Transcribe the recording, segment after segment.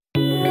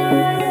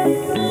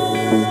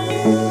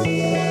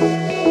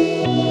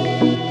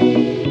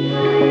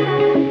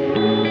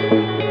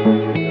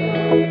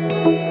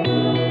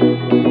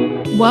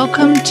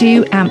Welcome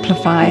to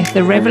Amplify,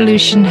 the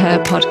Revolution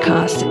Her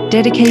podcast,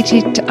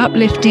 dedicated to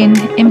uplifting,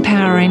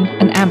 empowering,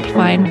 and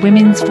amplifying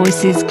women's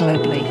voices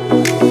globally.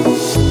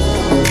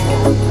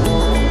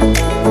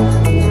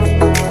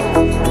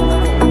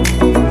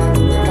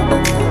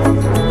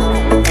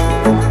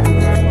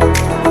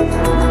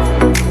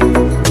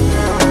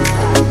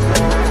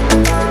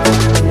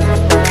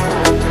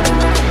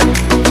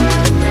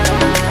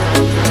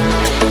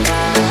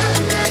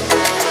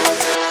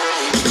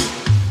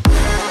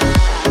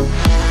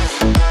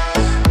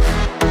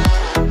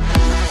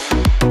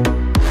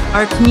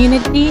 Our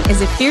community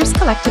is a fierce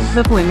collective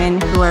of women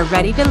who are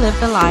ready to live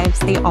the lives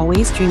they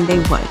always dreamed they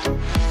would.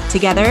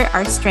 Together,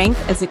 our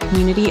strength as a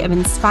community of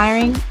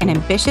inspiring and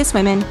ambitious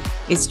women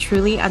is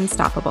truly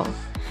unstoppable.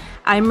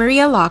 I'm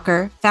Maria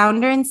Locker,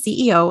 founder and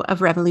CEO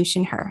of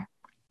Revolution Her.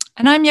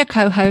 And I'm your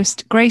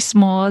co-host, Grace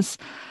Moores,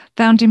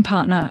 founding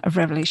partner of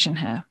Revolution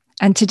Her.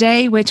 And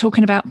today we're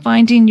talking about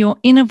finding your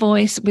inner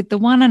voice with the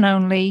one and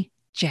only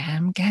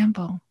Jam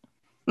Gamble.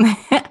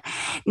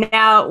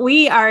 Now,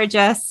 we are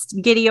just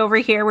giddy over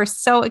here. We're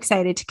so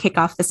excited to kick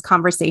off this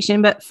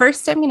conversation. But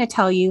first, I'm going to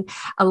tell you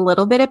a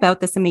little bit about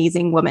this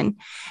amazing woman.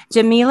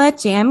 Jamila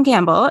Jam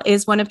Gamble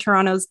is one of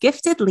Toronto's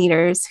gifted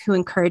leaders who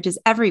encourages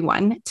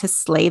everyone to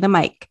slay the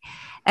mic.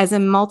 As a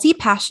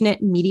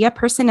multi-passionate media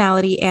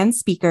personality and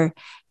speaker,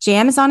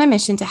 Jam is on a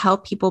mission to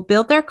help people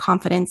build their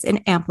confidence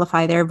and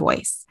amplify their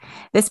voice.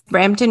 This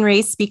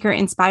Brampton-raised speaker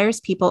inspires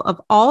people of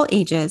all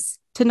ages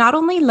to not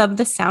only love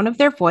the sound of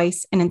their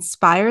voice and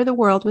inspire the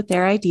world with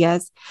their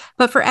ideas,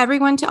 but for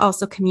everyone to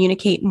also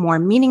communicate more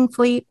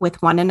meaningfully with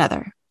one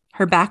another.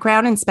 Her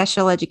background in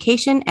special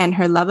education and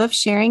her love of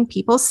sharing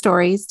people's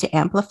stories to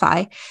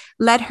amplify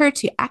led her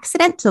to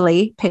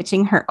accidentally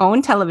pitching her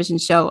own television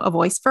show, A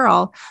Voice for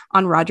All,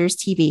 on Rogers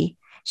TV.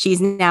 She's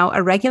now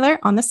a regular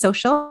on The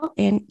Social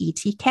in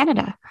ET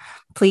Canada.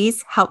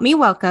 Please help me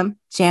welcome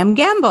Jam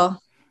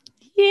Gamble.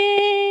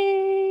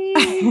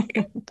 Yay!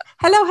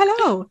 Hello.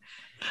 Hello.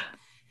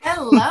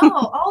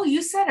 Oh,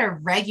 you said a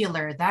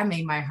regular. That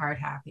made my heart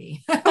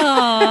happy.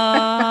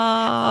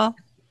 Aww.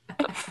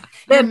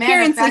 You're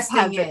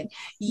manifesting it.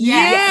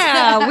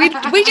 Yes.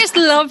 Yeah, we just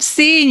love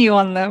seeing you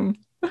on them.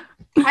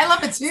 I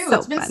love it too. So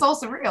it's been fun.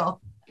 so surreal.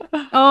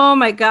 Oh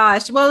my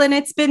gosh. Well, and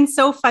it's been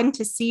so fun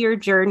to see your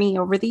journey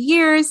over the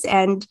years.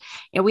 And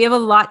we have a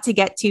lot to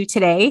get to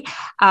today.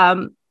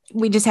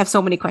 We just have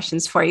so many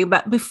questions for you.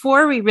 But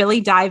before we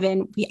really dive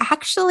in, we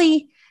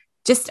actually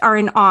just are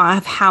in awe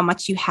of how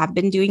much you have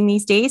been doing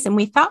these days. And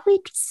we thought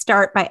we'd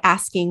start by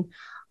asking,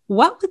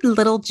 what would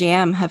little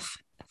Jam have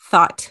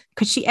thought?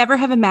 Could she ever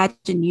have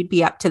imagined you'd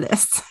be up to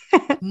this?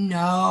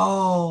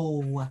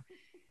 No,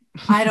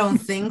 I don't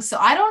think so.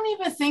 I don't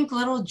even think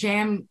little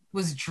Jam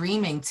was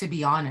dreaming, to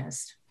be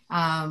honest.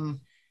 I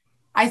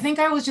think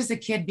I was just a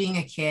kid being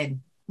a kid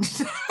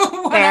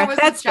when I was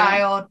a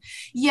child.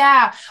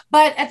 Yeah.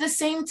 But at the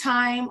same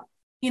time,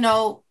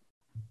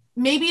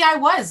 maybe I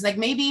was like,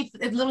 maybe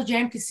if little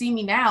Jam could see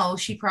me now,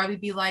 she'd probably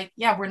be like,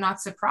 yeah, we're not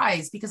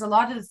surprised, because a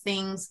lot of the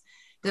things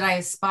that I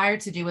aspired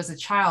to do as a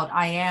child,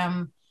 I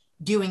am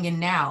doing it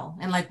now.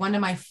 And like one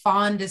of my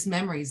fondest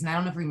memories, and I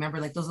don't know if you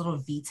remember, like those little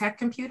VTech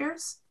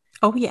computers.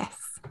 Oh, yes.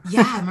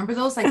 Yeah. Remember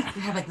those? Like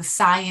they had like the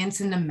science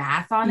and the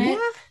math on it.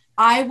 Yeah.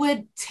 I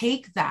would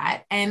take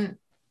that and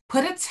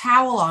put a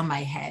towel on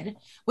my head,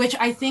 which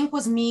I think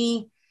was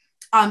me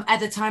at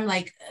the time,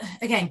 like,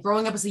 again,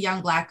 growing up as a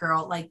young Black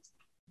girl, like,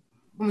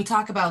 when we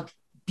talk about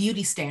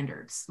beauty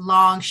standards,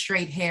 long,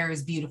 straight hair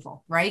is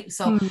beautiful, right?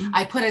 So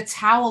I put a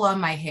towel on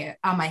my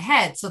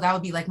head. So that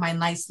would be like my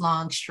nice,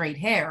 long, straight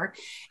hair.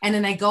 And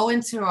then I go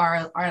into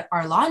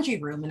our laundry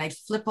room and I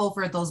flip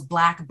over those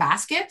black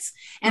baskets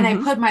and I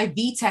put my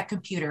VTech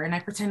computer and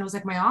I pretend it was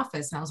like my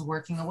office and I was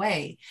working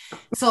away.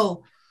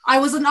 So I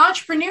was an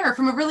entrepreneur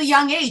from a really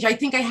young age. I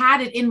think I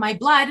had it in my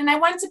blood and I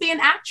wanted to be an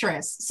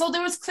actress. So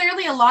there was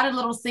clearly a lot of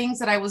little things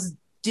that I was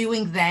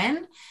doing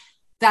then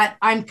that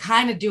I'm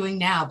kind of doing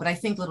now, but I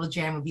think little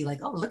Jam would be like,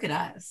 oh, look at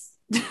us.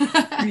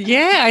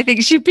 Yeah, I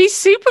think she'd be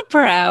super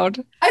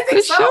proud. I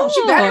think so. Sure.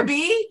 She better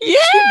be.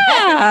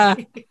 Yeah.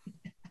 Better be.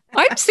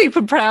 I'm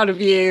super proud of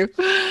you.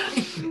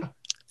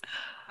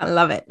 I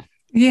love it.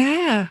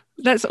 Yeah,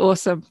 that's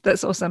awesome.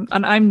 That's awesome.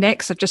 And I'm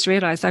next. I've just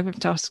realized I have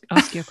to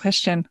ask you a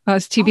question. I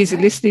was too busy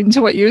listening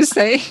to what you were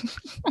saying.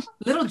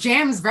 Little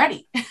Jam's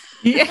ready.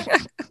 Yeah.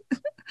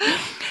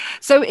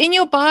 So in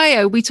your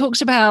bio, we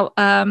talked about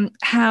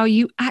how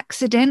you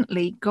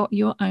accidentally got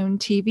your own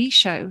TV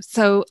show.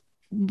 So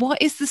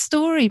what is the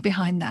story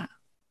behind that?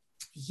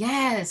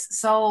 Yes.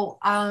 So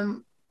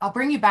I'll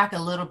bring you back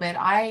a little bit.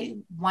 I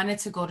wanted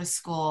to go to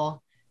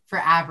school for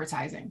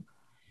advertising.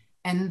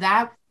 And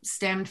that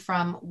stemmed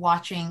from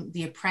watching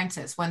The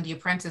Apprentice, when The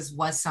Apprentice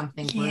was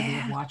something worthy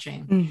of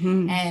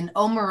watching. And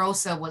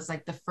Omarosa was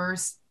like the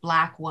first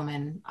Black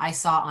woman I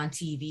saw on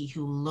TV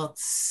who looked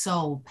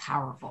so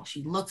powerful.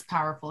 She looked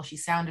powerful. She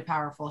sounded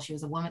powerful. She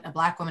was a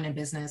Black woman in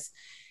business.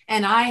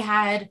 And I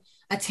had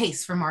a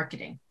taste for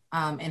marketing.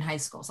 in high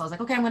school. So I was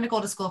like, okay, I'm going to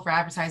go to school for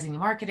advertising and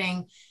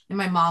marketing. And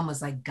my mom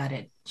was like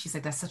gutted. She's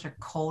like, that's such a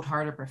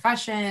cold-hearted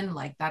profession.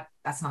 Like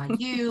that's not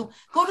you.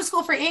 Go to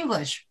school for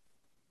English.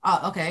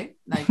 Okay.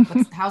 Like,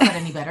 how's that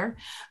any better?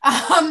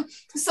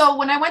 So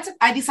when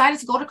I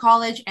decided to go to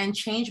college and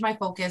change my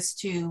focus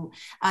to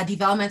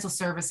developmental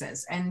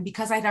services. And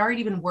because I'd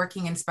already been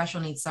working in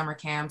special needs summer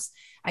camps,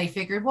 I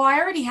figured, well, I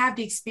already have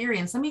the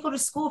experience. Let me go to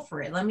school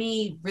for it. Let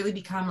me really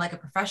become like a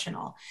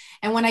professional.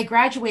 And when I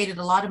graduated,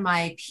 a lot of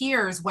my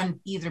peers went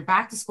either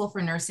back to school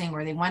for nursing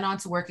or they went on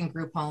to work in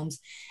group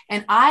homes.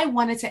 And I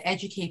wanted to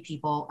educate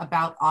people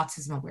about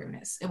autism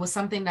awareness. It was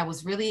something that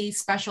was really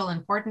special and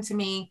important to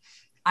me.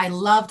 I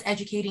loved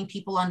educating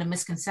people on the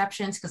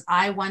misconceptions because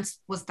I once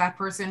was that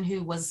person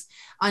who was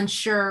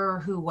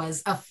unsure, who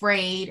was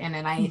afraid. And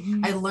then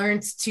I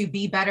learned to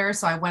be better.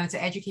 So I wanted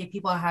to educate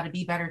people on how to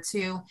be better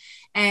too.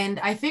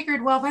 And I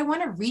figured, well, if I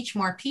want to reach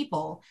more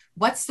people,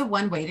 what's the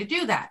one way to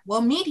do that?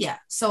 Well,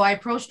 media. So I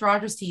approached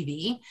Rogers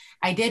TV.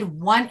 I did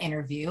one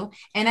interview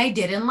and I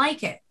didn't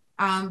like it.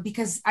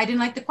 Because I didn't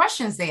like the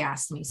questions they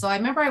asked me. So I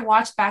remember I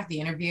watched back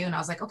the interview and I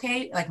was like,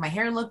 okay, like my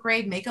hair looked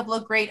great, makeup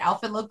looked great,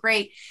 outfit looked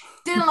great.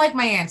 Didn't like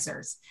my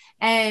answers.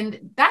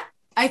 And that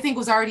I think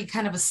was already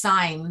kind of a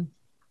sign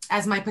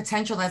as my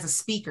potential as a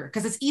speaker,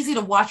 because it's easy to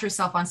watch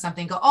yourself on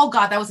something, go, oh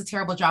God, that was a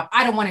terrible job.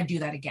 I don't want to do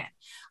that again.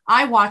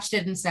 I watched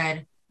it and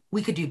said,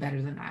 we could do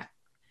better than that.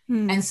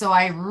 And so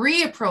I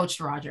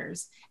reapproached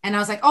Rogers and I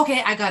was like,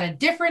 okay, I got a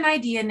different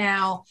idea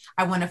now.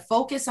 I want to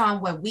focus on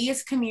what we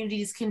as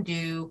communities can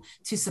do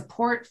to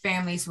support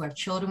families who have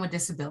children with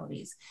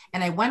disabilities.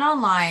 And I went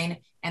online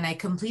and I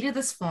completed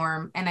this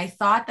form and I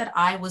thought that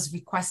I was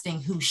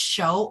requesting whose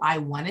show I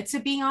wanted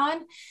to be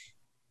on.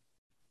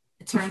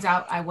 It turns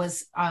out I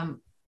was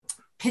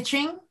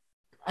pitching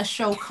a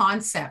show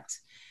concept.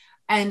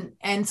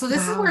 And so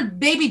this is where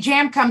Baby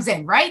Jam comes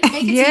in, right?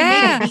 Make it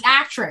the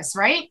actress,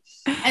 right?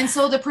 And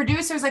so the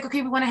producer's like,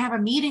 okay, we want to have a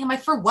meeting. I'm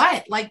like, for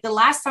what? Like the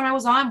last time I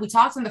was on, we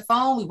talked on the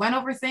phone, we went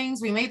over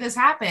things, we made this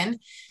happen.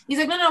 He's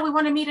like, no, we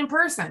want to meet in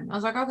person. I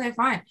was like, okay,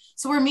 fine.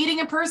 So we're meeting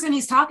in person.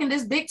 He's talking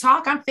this big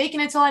talk. I'm faking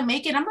it till I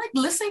make it. I'm like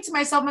listening to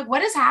myself. I'm like,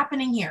 what is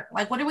happening here?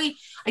 Like,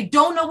 I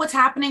don't know what's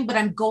happening, but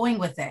I'm going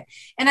with it.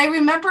 And I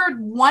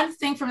remembered one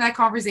thing from that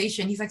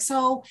conversation. He's like,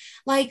 so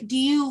like, do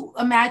you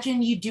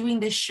imagine you doing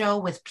this show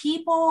with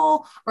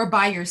people or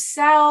by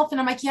yourself? And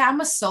I'm like, yeah,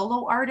 I'm a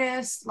solo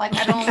artist. Like,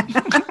 I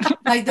don't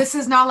like, this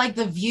is not like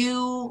The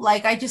View.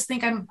 Like, I just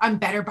think I'm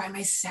better by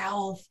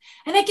myself.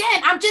 And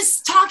again, I'm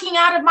just talking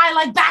out of my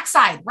like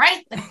backside,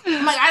 right? Like,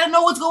 I'm like, I don't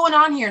know what's going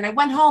on here. And I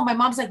went home. My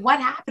mom's like, what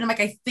happened? I'm like,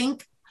 I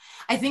think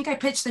I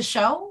pitched the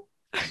show.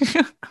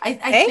 I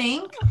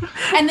think.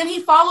 And then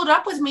he followed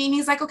up with me and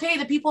he's like, okay,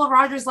 the people of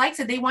Rogers likes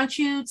it. They want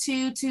you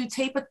to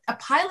tape a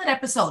pilot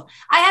episode.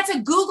 I had to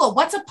Google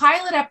what's a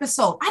pilot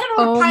episode. I don't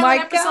know what a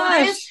pilot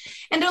episode is.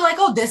 And they're like,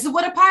 oh, this is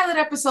what a pilot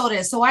episode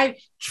is. So I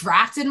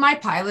drafted my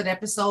pilot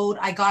episode.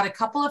 I got a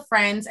couple of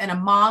friends and a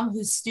mom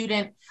whose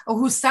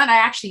son I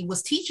actually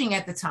was teaching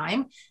at the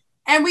time.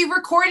 And we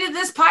recorded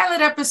this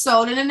pilot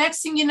episode. And the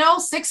next thing you know,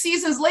 6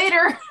 seasons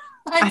later.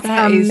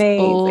 That is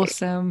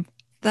awesome.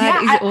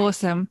 That is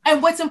awesome.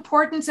 And what's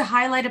important to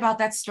highlight about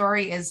that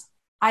story is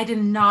I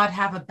did not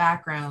have a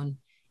background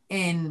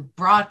in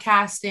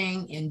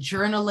broadcasting, in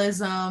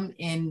journalism,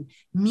 in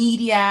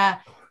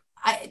media.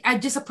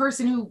 I'm just a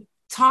person who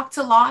talked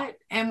a lot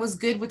and was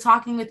good with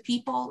talking with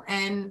people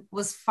and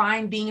was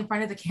fine being in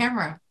front of the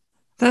camera.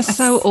 That's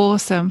so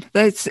awesome.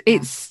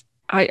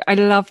 I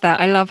love that.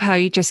 I love how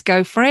you just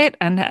go for it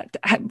and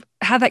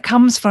how that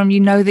comes from, you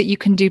know, that you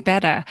can do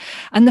better.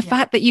 And the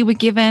fact that you were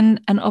given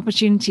an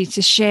opportunity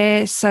to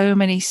share so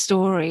many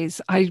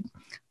stories. I'm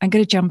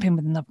going to jump in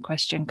with another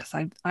question because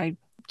I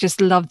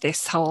just love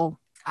this whole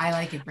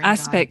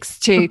aspects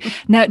too.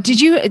 Now,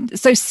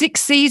 so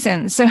 6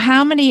 seasons. So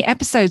how many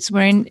episodes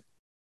were in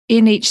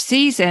each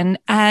season?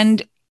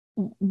 And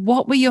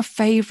what were your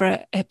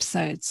favorite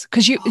episodes?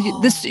 Because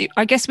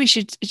I guess we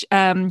should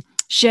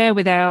share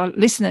with our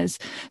listeners.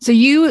 So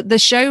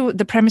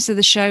the premise of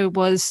the show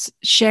was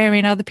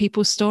sharing other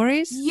people's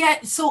stories? Yeah.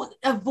 So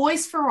A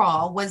Voice for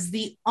All was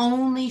the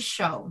only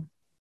show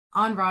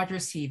on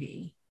Rogers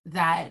TV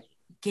that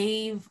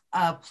gave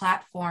a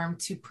platform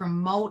to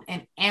promote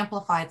and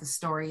amplify the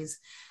stories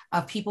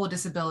of people with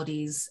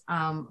disabilities,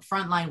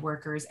 frontline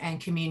workers,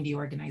 and community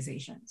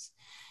organizations.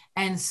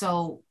 And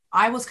so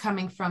I was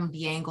coming from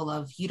the angle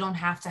of you don't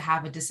have to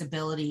have a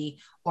disability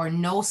or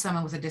know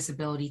someone with a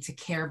disability to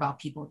care about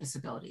people with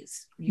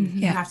disabilities.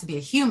 You have to be a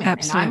human.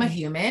 Absolutely. And I'm a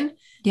human.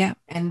 Yeah.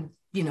 And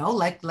you know,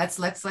 like let's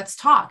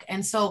talk.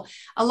 And so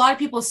a lot of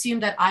people assume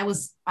that I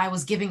was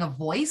giving a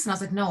voice, and I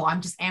was like, no,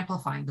 I'm just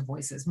amplifying the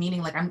voices,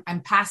 meaning like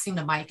I'm passing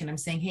the mic and I'm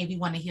saying, hey, we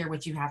want to hear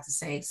what you have to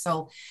say.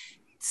 So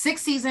 6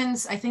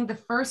 seasons, I think the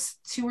first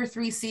 2 or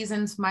 3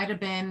 seasons might've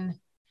been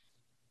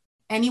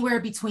anywhere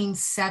between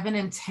 7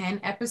 and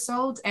 10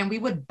 episodes, and we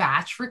would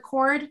batch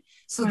record.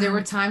 So there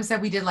were times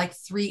that we did like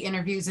 3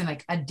 interviews in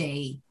like a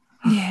day.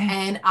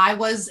 Yeah.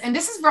 And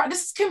this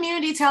is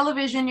community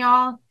television,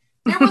 y'all.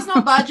 There was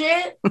no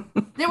budget.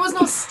 There was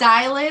no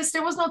stylist.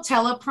 There was no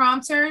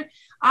teleprompter.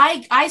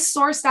 I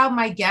sourced out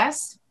my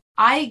guests.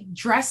 I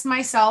dressed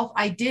myself.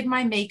 I did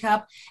my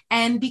makeup.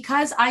 And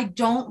because I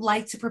don't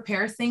like to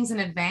prepare things in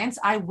advance,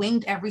 I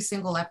winged every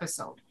single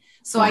episode.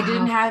 So I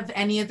didn't have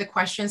any of the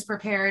questions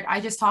prepared. I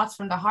just talked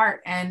from the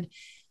heart. And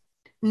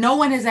no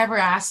one has ever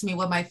asked me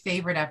what my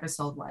favorite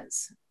episode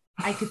was.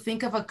 I could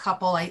think of a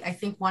couple. I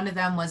think one of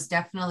them was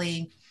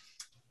definitely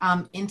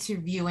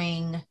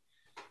interviewing.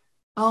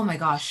 Oh my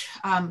gosh.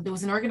 There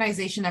was an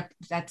organization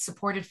that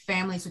supported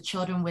families with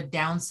children with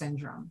Down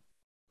syndrome.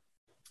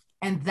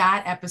 And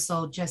that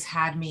episode just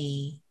had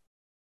me,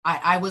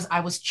 I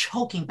was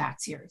choking back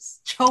tears,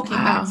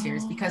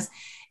 because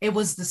it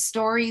was the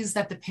stories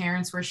that the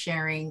parents were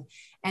sharing.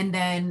 And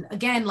then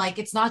again, like,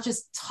 it's not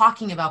just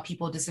talking about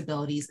people with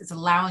disabilities, it's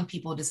allowing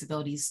people with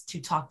disabilities to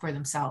talk for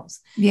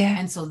themselves. Yeah.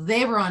 And so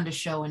they were on the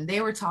show and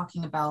they were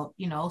talking about,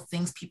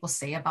 things people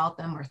say about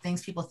them or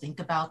things people think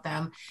about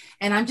them.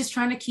 And I'm just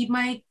trying to keep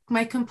my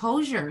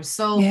composure.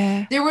 So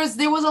there was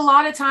a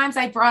lot of times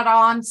I brought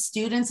on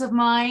students of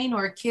mine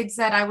or kids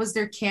that I was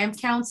their camp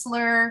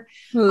counselor.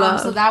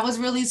 So that was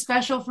really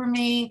special for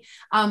me.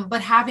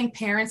 But having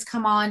parents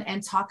come on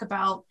and talk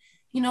about,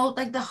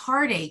 like the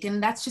heartache,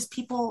 and that's just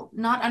people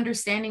not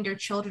understanding their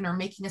children or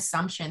making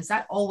assumptions.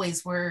 That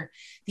always were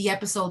the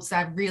episodes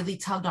that really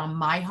tugged on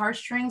my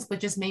heartstrings, but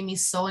just made me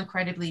so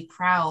incredibly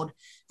proud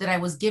that I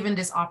was given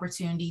this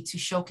opportunity to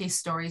showcase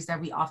stories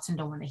that we often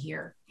don't want to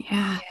hear.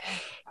 Yeah.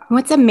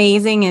 What's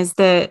amazing is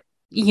that,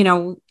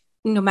 no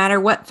matter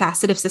what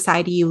facet of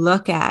society you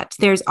look at,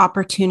 there's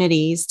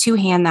opportunities to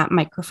hand that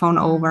microphone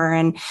over.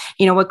 And,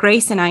 what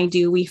Grace and I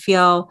do, we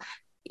feel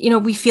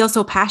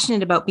so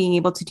passionate about being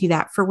able to do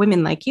that for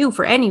women like you,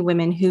 for any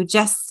women who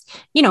just,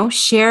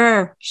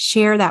 share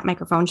that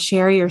microphone,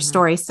 share your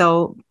story.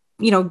 So,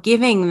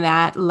 giving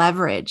that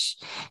leverage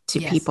to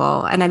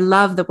people. And I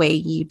love the way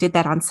you did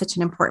that on such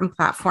an important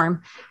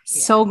platform.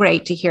 So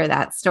great to hear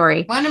that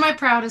story. One of my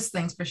proudest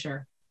things for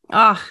sure.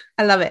 Oh,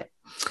 I love it.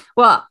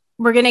 Well,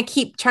 we're going to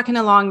keep trucking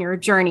along your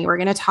journey. We're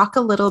going to talk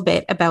a little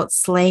bit about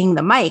slaying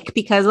the mic,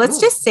 because let's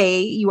just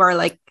say you are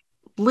like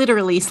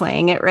literally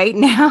slaying it right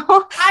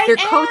now.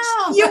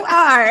 You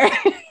are.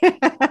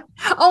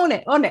 Own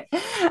it.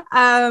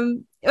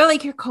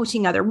 Like, you're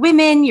coaching other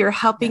women, you're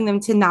helping them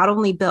to not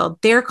only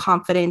build their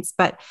confidence,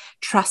 but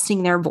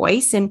trusting their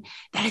voice. And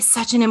that is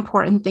such an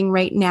important thing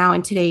right now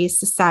in today's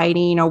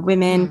society.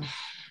 Women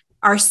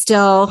are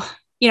still,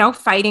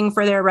 fighting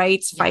for their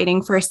rights,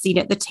 fighting for a seat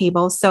at the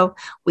table. So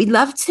we'd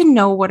love to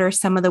know, what are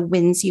some of the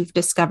wins you've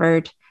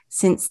discovered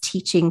since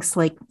teaching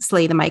Slay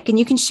the Mic? And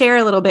you can share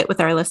a little bit with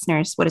our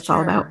listeners what it's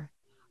all about.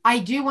 I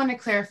do want to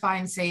clarify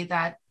and say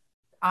that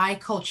I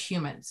coach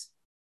humans.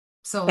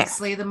 So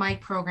Slay the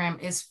Mic program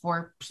is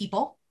for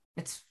people.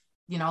 It's,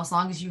 as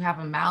long as you have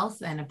a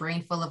mouth and a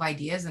brain full of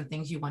ideas and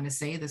things you want to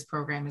say, this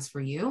program is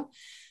for you.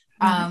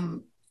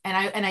 And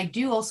I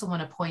do also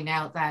want to point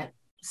out that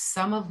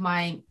some of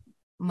my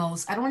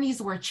I don't want to use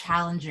the word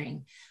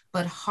challenging,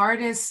 but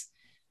hardest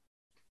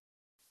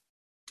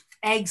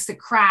eggs to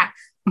crack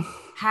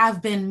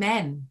have been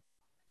men.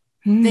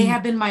 They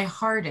have been my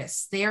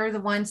hardest. They are the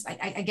ones,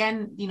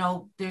 again,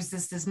 there's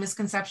this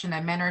misconception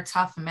that men are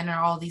tough and men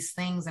are all these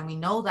things. And we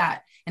know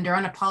that, and they're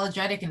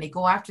unapologetic and they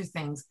go after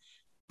things.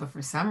 But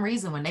for some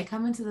reason, when they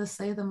come into the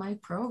Slay the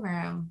Mic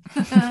program,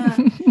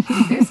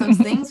 there's some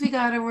things we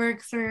got to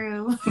work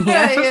through.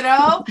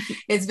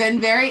 It's been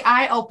very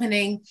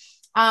eye-opening.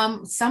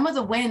 Some of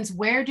the wins,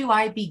 where do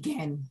I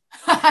begin?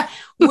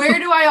 Where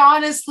do I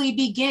honestly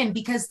begin?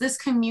 Because this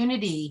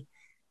community,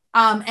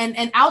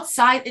 and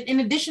outside, in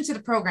addition to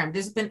the program,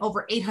 there's been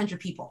over 800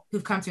 people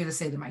who've come through the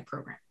Slay the Mic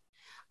program.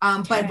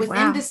 But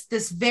within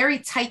this very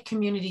tight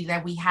community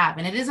that we have,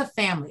 and it is a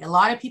family. A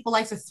lot of people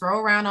like to throw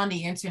around on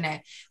the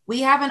internet,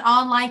 we have an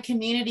online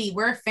community.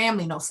 We're a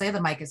family. No, Slay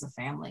the Mic is a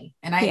family.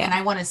 And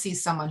I want to see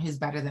someone who's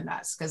better than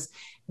us, because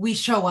we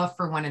show up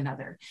for one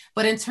another.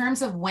 But in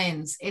terms of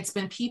wins, it's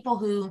been people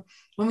who,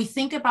 when we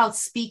think about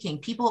speaking,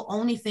 people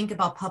only think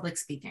about public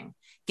speaking.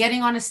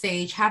 Getting on a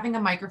stage, having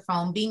a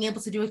microphone, being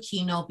able to do a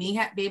keynote, be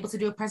able to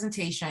do a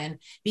presentation,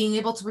 being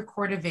able to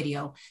record a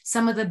video.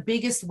 Some of the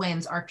biggest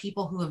wins are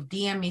people who have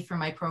DM'd me for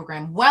my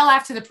program well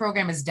after the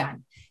program is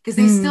done, because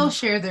they still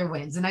share their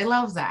wins. And I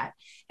love that.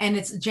 And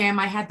it's, Jam,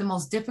 I had the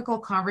most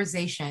difficult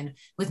conversation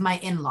with my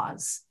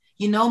in-laws.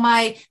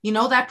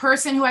 That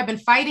person who I've been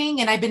fighting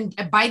and I've been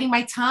biting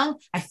my tongue,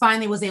 I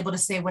finally was able to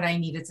say what I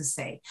needed to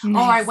say.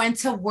 Nice. Or I went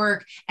to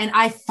work and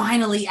I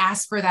finally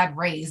asked for that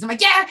raise. I'm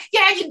like, yeah,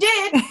 you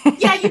did.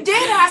 Yeah, you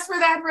did ask for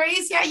that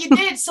raise. Yeah, you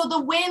did. So the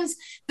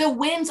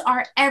wins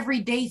are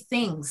everyday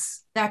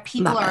things that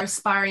people are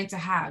aspiring to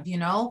have,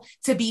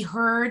 to be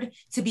heard,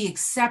 to be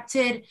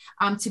accepted,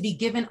 to be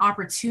given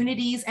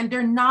opportunities. And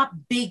they're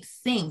not big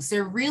things.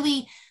 They're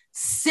really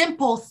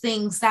simple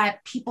things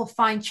that people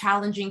find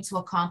challenging to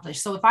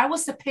accomplish. So if I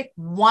was to pick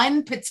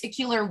one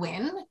particular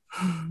win,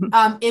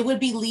 it would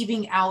be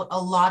leaving out a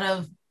lot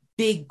of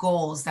big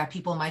goals that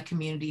people in my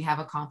community have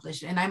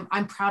accomplished. And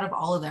I'm proud of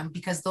all of them,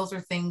 because those are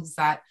things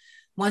that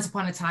once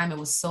upon a time, it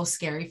was so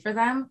scary for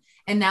them.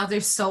 And now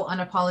they're so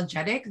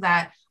unapologetic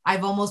that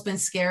I've almost been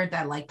scared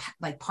that like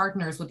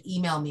partners would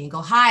email me and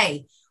go,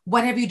 hi,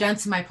 what have you done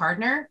to my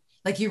partner?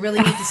 Like, you really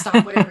need to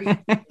stop whatever you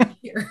do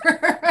here.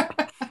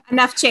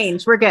 Enough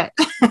change. We're good.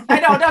 I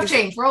know, enough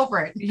change. We're over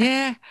it.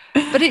 Yeah.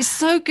 But it's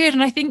so good.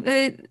 And I think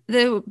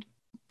the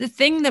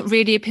thing that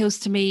really appeals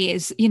to me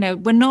is, we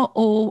don't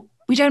all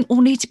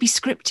need to be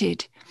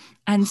scripted.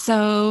 And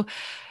so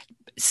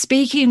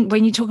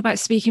when you talk about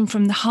speaking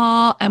from the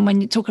heart, and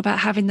when you talk about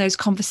having those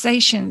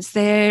conversations,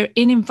 they're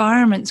in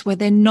environments where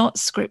they're not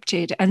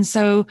scripted. And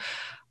so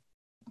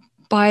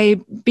by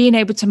being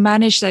able to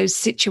manage those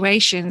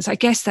situations, I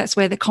guess that's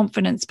where the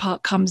confidence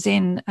part comes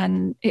in,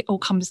 and it all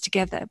comes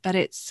together. But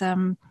it's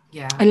I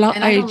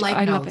don't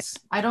like notes.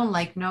 I don't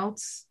like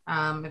notes.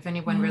 If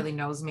anyone really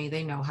knows me,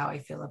 they know how I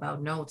feel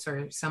about notes,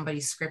 or somebody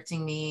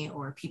scripting me,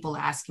 or people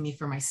asking me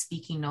for my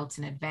speaking notes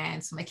in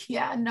advance. I'm like,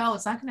 yeah, no,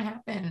 it's not going to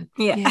happen.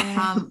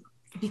 Yeah.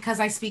 Because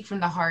I speak from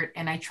the heart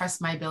and I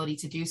trust my ability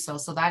to do so.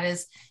 So that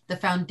is the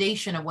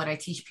foundation of what I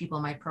teach people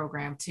in my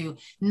program, to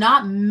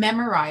not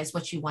memorize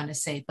what you want to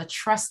say, but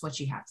trust what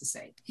you have to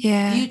say.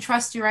 Yeah. Do you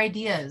trust your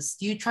ideas?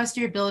 Do you trust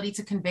your ability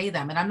to convey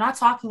them? And I'm not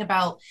talking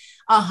about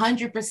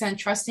 100%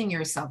 trusting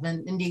yourself.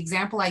 And the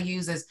example I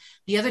use is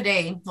the other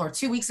day, or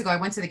 2 weeks ago, I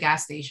went to the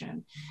gas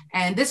station,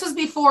 and this was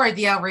before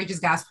the outrageous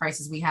gas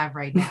prices we have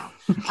right now.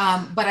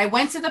 But I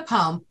went to the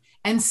pump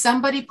and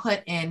somebody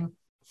put in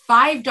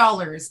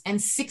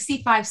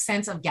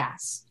 $5.65 of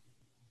gas.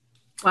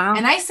 Wow.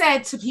 And I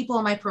said to people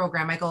in my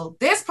program, I go,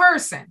 this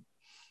person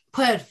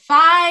put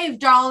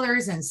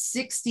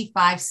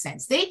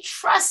 $5.65. They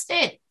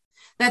trusted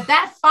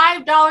that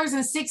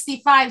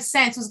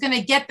 $5.65 was going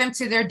to get them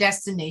to their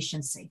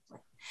destination safely.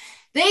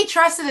 They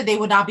trusted that they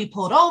would not be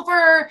pulled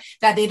over,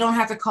 that they don't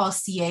have to call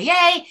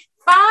CAA.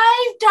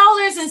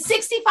 $5.65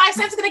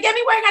 is going to get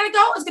me where I got to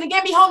go. It's going to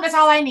get me home. That's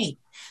all I need.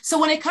 So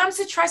when it comes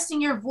to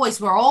trusting your voice,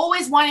 we're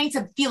always wanting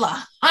to feel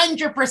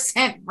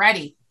 100%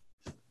 ready.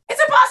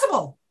 It's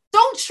impossible.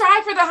 Don't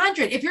try for the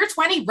 100. If you're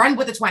 20, run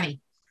with the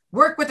 20.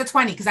 Work with the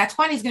 20, because that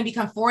 20 is going to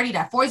become 40,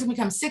 that 40 is going to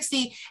become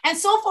 60, and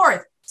so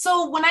forth.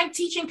 So when I'm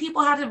teaching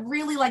people how to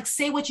really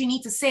say what you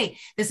need to say,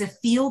 does it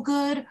feel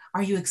good?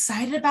 Are you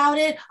excited about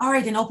it? All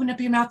right, then open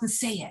up your mouth and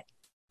say it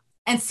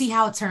and see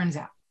how it turns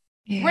out.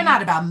 Yeah. We're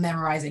not about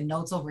memorizing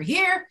notes over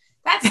here.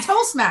 That's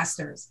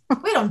Toastmasters.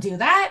 We don't do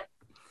that.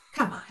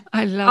 Come on.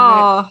 I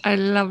love it. I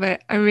love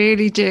it. I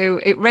really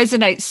do. It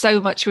resonates so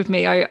much with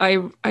me.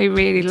 I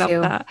really love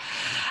that.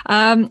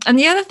 And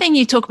the other thing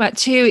you talk about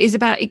too is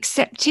about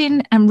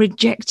accepting and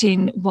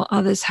rejecting what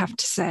others have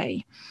to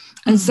say.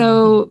 And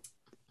so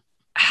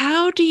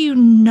how do you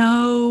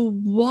know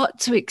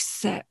what to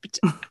accept,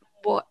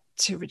 what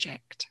to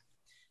reject?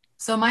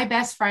 So my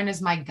best friend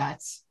is my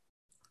guts.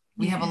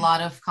 We have a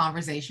lot of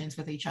conversations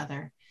with each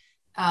other.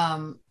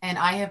 And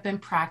I have been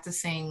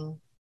practicing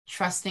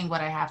trusting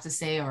what I have to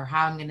say, or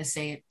how I'm going to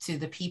say it, to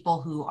the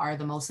people who are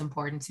the most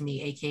important to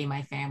me, aka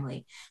my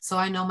family. So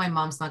I know my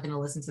mom's not going to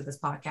listen to this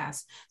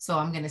podcast, so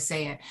I'm going to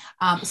say it.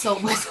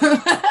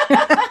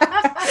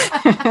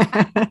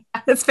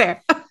 That's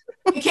fair.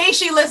 In case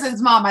she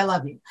listens, Mom, I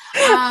love you.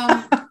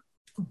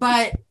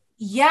 But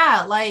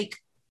yeah,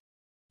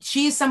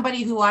 she's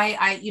somebody who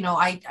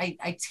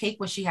I take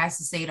what she has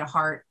to say to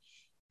heart.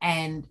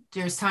 And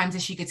there's times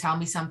that she could tell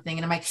me something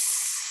and I'm like,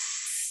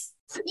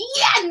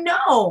 yeah,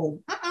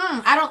 no,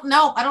 I don't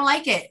know. I don't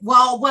like it.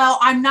 Well,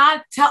 I'm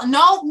not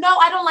no,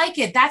 I don't like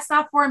it. That's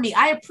not for me.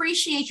 I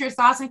appreciate your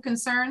thoughts and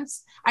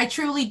concerns. I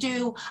truly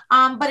do.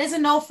 But it's a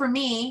no for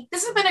me.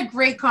 This has been a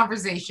great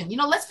conversation.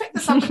 Let's pick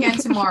this up again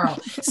tomorrow.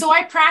 So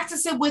I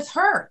practice it with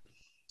her,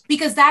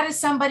 because that is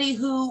somebody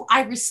who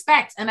I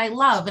respect and I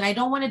love, and I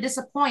don't want to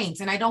disappoint,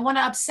 and I don't want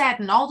to upset,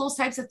 and all those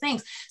types of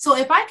things. So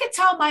if I could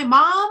tell my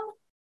mom,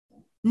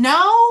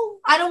 no,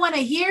 I don't want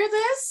to hear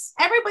this,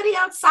 everybody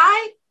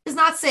outside is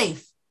not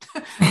safe,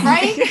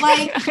 right?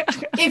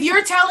 If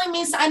you're telling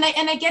me, and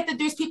I get that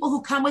there's people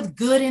who come with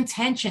good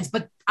intentions,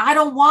 but I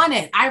don't want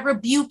it. I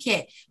rebuke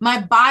it.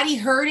 My body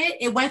heard it.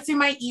 It went through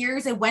my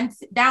ears. It went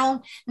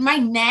down my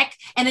neck,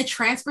 and it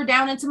transferred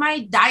down into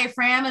my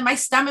diaphragm, and my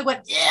stomach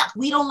went,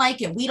 we don't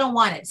like it. We don't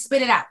want it.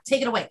 Spit it out.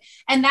 Take it away.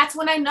 And that's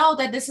when I know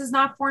that this is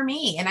not for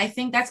me. And I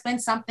think that's been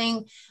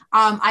something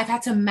I've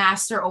had to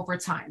master over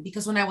time,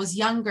 because when I was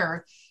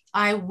younger,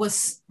 I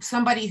was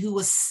somebody who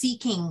was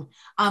seeking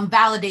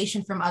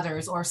validation from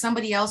others, or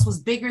somebody else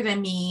was bigger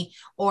than me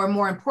or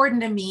more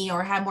important than me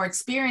or had more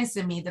experience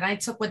than me, that I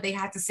took what they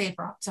had to say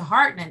to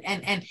heart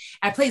and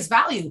I place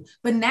value.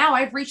 But now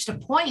I've reached a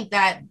point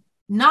that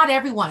not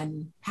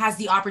everyone has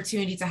the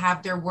opportunity to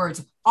have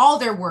all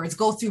their words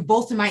go through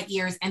both of my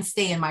ears and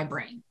stay in my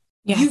brain.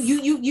 Yes.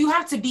 You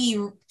have to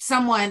be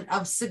someone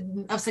of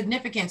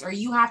significance, or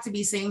you have to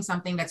be saying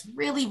something that's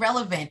really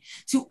relevant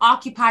to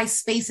occupy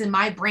space in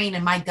my brain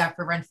and my gut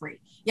for rent free.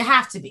 You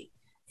have to be.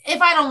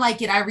 If I don't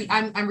like it,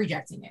 I'm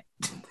rejecting it.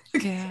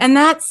 Yeah. And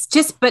that's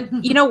just, but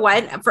you know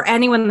what, for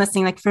anyone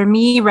listening, for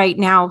me right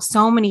now,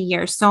 so many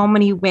years, so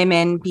many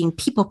women being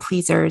people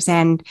pleasers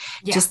and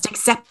just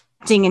accepting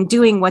accepting and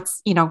doing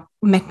what's,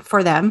 meant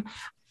for them.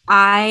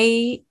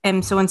 I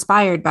am so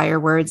inspired by your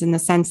words in the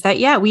sense that,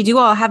 yeah, we do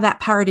all have that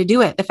power to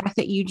do it. The fact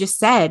that you just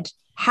said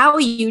how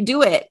you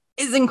do it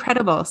is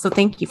incredible. So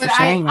thank you for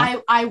sharing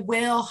that. I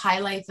will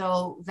highlight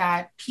though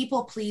that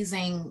people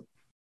pleasing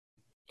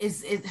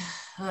is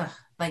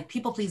like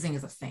people pleasing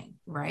is a thing,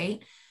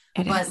 right?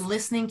 But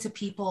listening to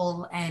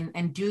people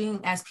and doing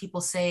as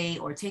people say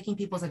or taking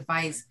people's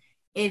advice,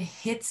 it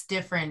hits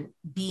different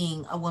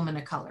being a woman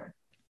of color,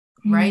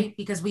 right?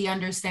 Because we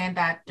understand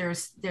that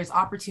there's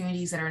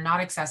opportunities that are not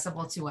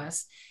accessible to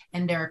us,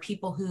 and there are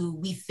people who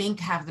we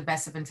think have the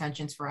best of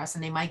intentions for us,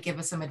 and they might give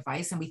us some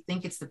advice and we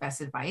think it's the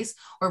best advice,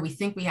 or we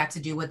think we have to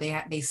do what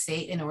they say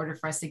in order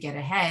for us to get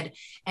ahead.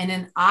 And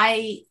then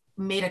I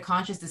made a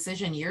conscious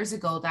decision years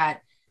ago that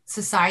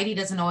society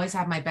doesn't always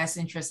have my best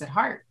interests at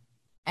heart.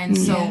 And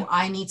so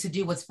I need to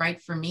do what's right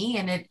for me.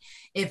 And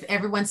if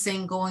everyone's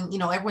saying go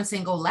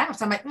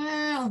left, I'm like,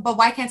 but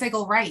why can't I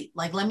go right?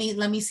 Like, let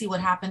me see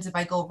what happens if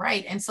I go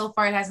right. And so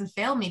far it hasn't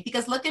failed me,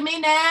 because look at me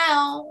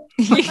now.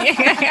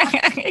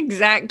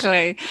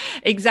 Exactly.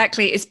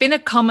 It's been a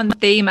common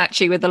theme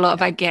actually with a lot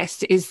of our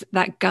guests is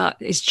that gut,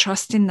 is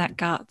trusting that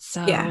gut.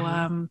 So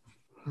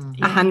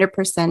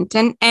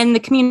 100%. And the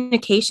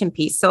communication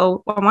piece.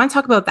 So I want to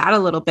talk about that a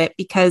little bit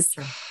because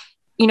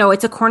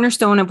it's a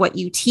cornerstone of what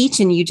you teach,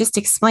 and you just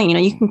explain,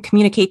 you can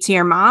communicate to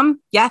your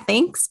mom. Yeah,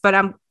 thanks, but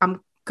I'm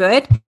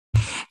good.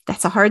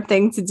 That's a hard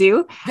thing to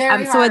do.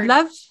 Very so hard. I'd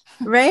love,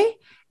 right?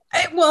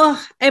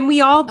 Well, and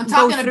we all I'm go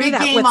talking through a big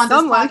that game with on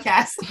someone. this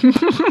podcast.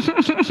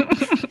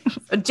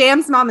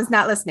 Jam's mom is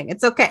not listening.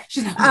 It's okay.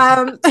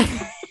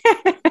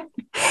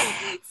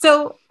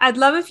 So I'd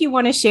love if you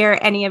want to share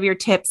any of your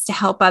tips to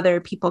help other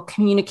people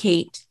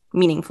communicate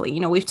meaningfully.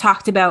 We've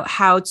talked about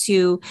how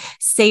to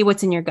say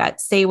what's in your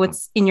gut, say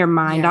what's in your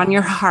mind, on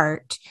your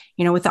heart,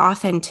 with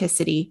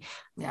authenticity.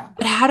 Yeah.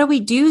 But how do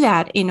we do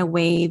that in a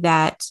way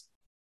that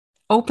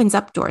opens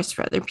up doors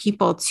for other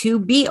people to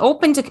be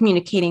open to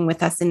communicating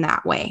with us in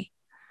that way?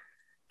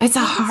 It's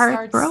a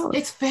hard road.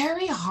 It's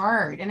very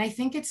hard. And I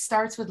think it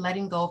starts with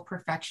letting go of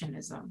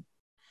perfectionism.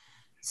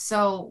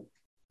 So,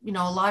 a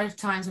lot of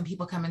times when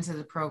people come into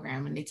the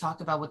program and they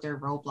talk about what their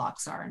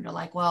roadblocks are, and they're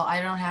like, well,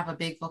 I don't have a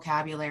big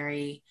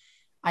vocabulary.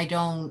 I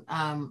don't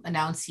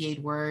enunciate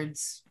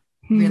words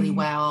really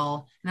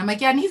well. And I'm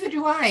like, yeah, neither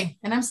do I.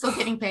 And I'm still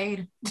getting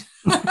paid.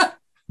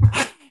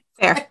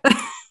 Fair.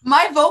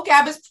 My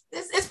vocab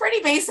is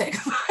pretty basic.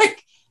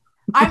 Like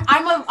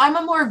I'm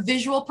a more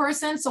visual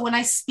person. So when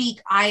I speak,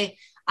 I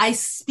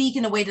speak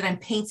in a way that I'm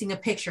painting a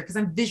picture because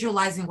I'm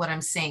visualizing what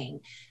I'm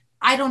saying.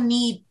 I don't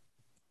need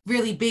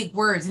really big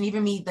words. And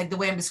even me, like the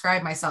way I'm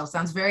describing myself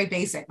sounds very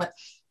basic, but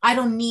I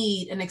don't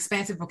need an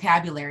expansive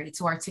vocabulary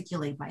to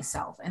articulate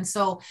myself. And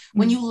so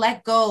when you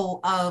let go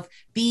of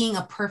being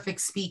a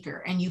perfect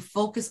speaker and you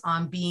focus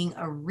on being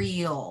a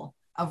relatable,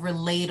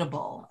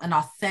 an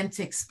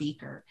authentic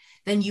speaker,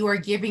 then you are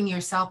giving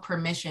yourself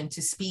permission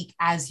to speak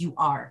as you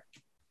are.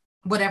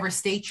 Whatever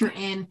state you're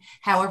in,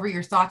 however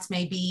your thoughts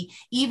may be,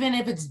 even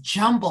if it's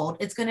jumbled,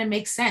 it's going to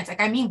make sense.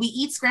 Like, we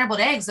eat scrambled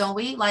eggs, don't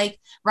we? Like,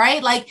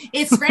 right? Like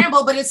it's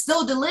scrambled, but it's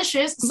still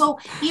delicious. So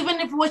even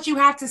if what you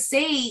have to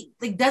say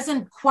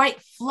doesn't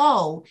quite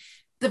flow,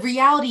 the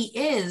reality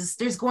is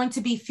there's going to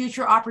be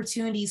future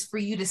opportunities for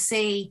you to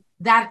say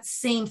that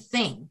same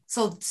thing.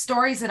 So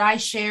stories that I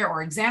share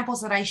or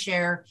examples that I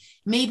share,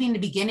 maybe in the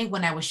beginning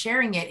when I was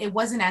sharing it, it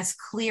wasn't as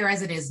clear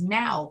as it is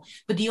now.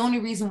 But the only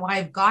reason why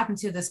I've gotten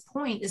to this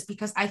point is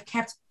because I've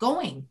kept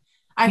going.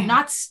 I've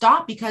not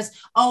stopped because,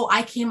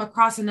 I came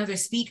across another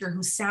speaker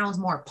who sounds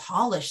more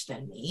polished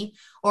than me,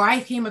 or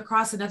I came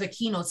across another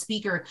keynote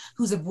speaker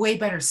who's a way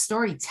better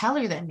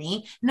storyteller than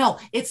me. No,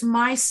 it's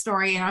my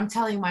story, and I'm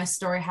telling my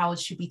story how it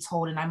should be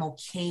told, and I'm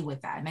okay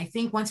with that. And I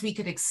think once we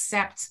could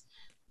accept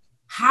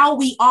how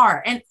we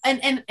are and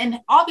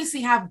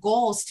obviously have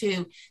goals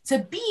to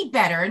be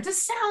better and to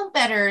sound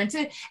better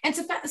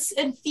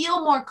and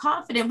feel more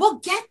confident, we'll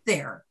get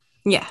there.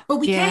 Yeah. But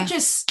we can't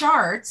just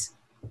start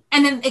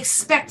and then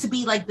expect to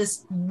be like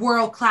this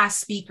world-class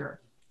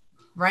speaker,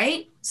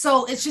 right?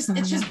 So it's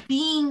just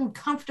being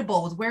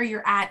comfortable with where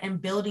you're at and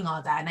building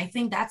on that. And I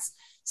think that's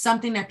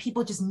something that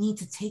people just need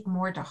to take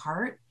more to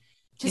heart.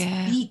 Just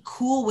be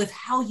cool with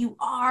how you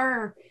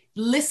are.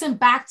 Listen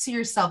back to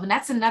yourself. And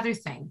that's another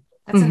thing.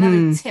 That's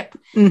another tip.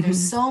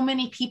 There's so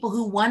many people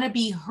who want to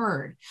be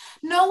heard.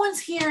 No one's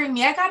hearing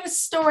me. I got a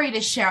story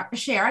to share.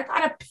 I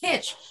got a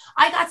pitch.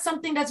 I got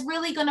something that's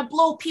really going to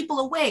blow people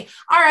away.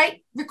 All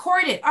right,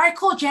 record it. All right,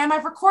 cool, Jam.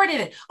 I've recorded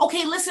it.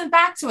 Okay, listen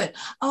back to it.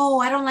 Oh,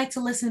 I don't like to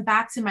listen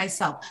back to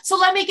myself. So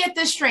let me get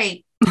this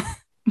straight.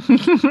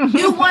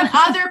 You want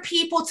other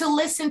people to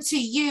listen to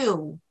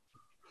you,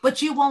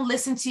 but you won't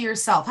listen to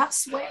yourself. How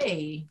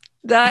sway.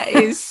 That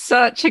is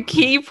such a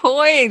key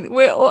point.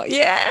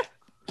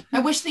 I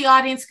wish the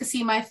audience could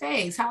see my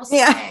face. How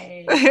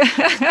say?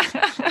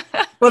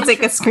 We'll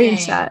take a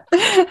screenshot.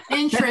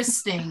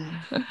 Interesting.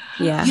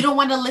 Yeah. You don't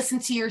want to listen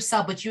to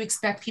yourself, but you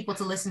expect people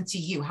to listen to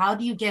you. How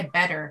do you get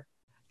better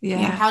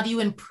Yeah. How do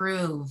you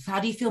improve? How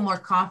do you feel more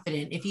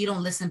confident if you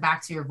don't listen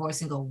back to your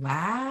voice and go,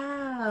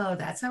 wow,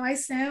 that's how I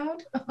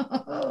sound?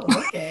 Oh,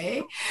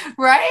 okay.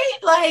 Right?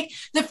 Like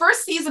the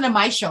first season of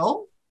my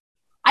show,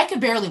 I could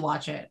barely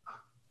watch it.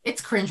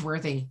 It's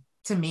cringeworthy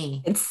to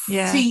me. It's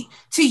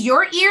to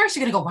your ears,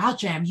 you're gonna go, wow,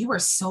 Jam, you are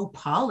so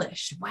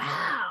polished.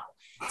 Wow.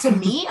 To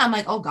me, I'm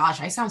like, oh gosh,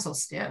 I sound so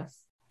stiff.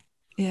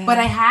 Yeah. But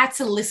I had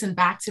to listen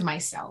back to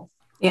myself.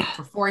 Yeah.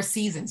 For 4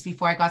 seasons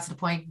before I got to the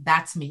point,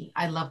 that's me.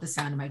 I love the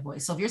sound of my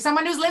voice. So if you're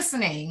someone who's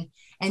listening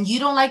and you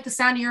don't like the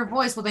sound of your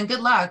voice, well then good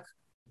luck.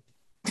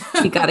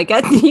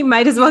 You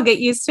might as well get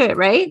used to it,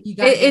 right?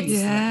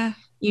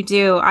 You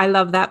do. I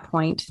love that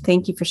point.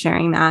 Thank you for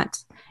sharing that.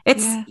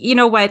 It's, you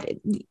know what,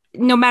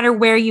 no matter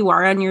where you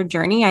are on your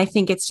journey, I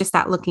think it's just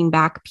that looking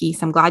back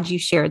piece. I'm glad you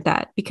shared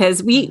that,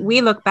 because we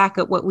look back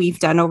at what we've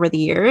done over the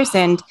years,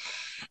 and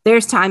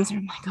there's times where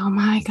I'm like, oh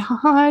my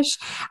gosh,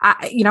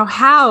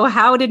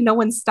 how did no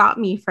one stop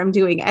me from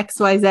doing X,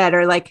 Y, Z?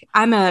 Or like,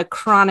 I'm a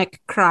chronic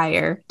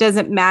crier.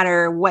 Doesn't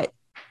matter what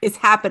is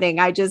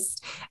happening. I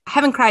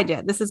haven't cried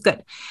yet. This is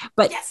good.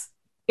 But yes,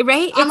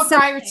 right. I'm a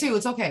crier too.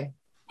 It's okay.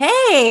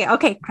 Hey,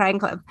 okay. Crying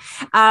club.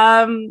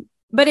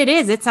 But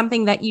it's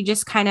something that you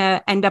just kind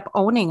of end up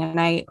owning. And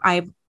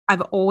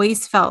I've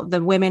always felt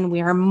the women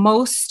we are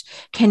most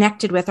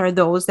connected with are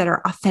those that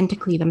are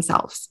authentically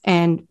themselves.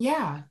 And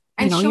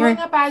and showing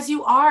up as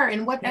you are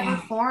in whatever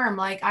form.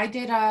 Like I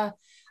did a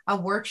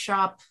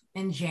workshop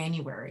in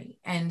January.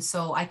 And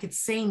so I could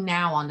say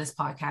now on this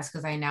podcast,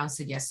 because I announced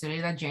it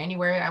yesterday, that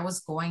January I was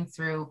going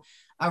through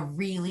a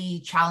really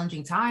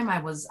challenging time.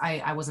 I was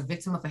a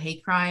victim of a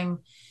hate crime.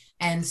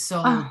 And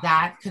so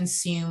that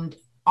consumed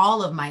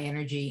all of my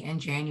energy in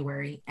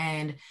January.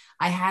 And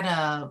I had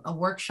a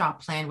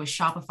workshop planned with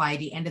Shopify at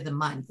the end of the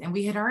month. And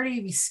we had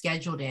already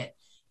rescheduled it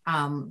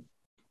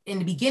in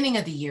the beginning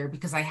of the year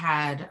because I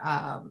had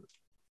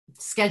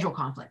schedule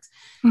conflicts.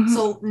 Mm-hmm.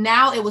 So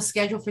now it was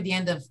scheduled for the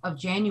end of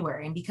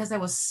January. And because I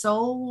was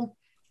so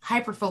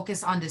hyper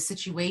focused on this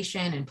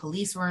situation and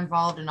police were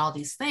involved in all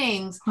these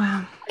things,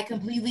 I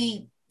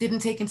completely didn't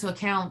take into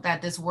account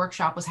that this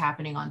workshop was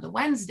happening on the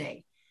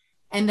Wednesday.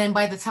 And then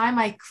by the time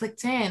I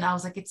clicked in, I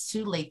was like, it's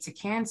too late to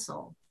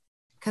cancel.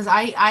 Because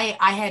I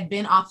had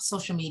been off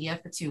social media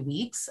for 2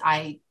 weeks.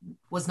 I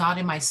was not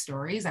in my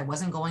stories. I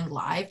wasn't going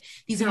live.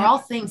 These are all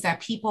things that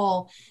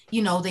people,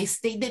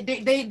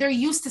 they're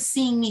used to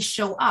seeing me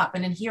show up.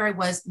 And then here I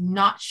was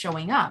not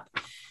showing up.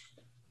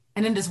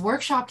 And then this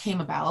workshop came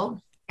about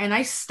and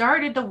I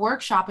started the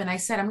workshop and I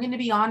said, I'm going to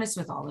be honest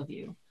with all of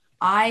you.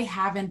 I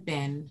haven't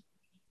been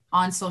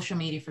on social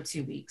media for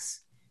 2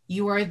 weeks.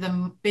 You are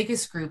the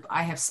biggest group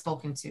I have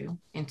spoken to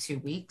in 2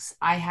 weeks.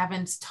 I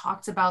haven't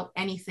talked about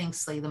anything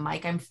Slay the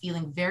Mic. I'm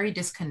feeling very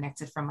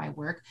disconnected from my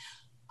work.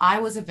 I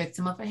was a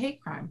victim of a hate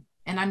crime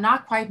and I'm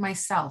not quite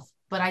myself,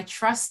 but I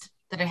trust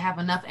that I have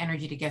enough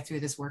energy to get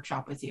through this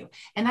workshop with you.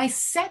 And I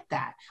said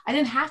that. I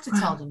didn't have to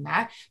tell them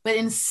that, but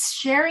in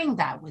sharing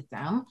that with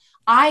them,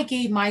 I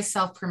gave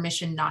myself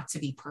permission not to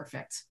be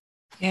perfect.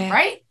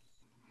 Right?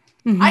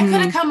 Mm-hmm. I could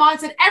have come on and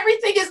said,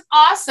 everything is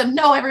awesome.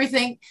 No,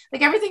 everything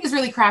is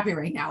really crappy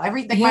right now.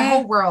 My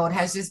whole world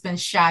has just been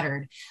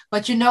shattered.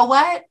 But you know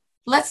what?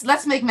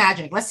 Let's make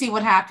magic. Let's see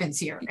what happens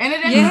here. And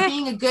it ended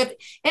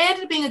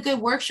up being a good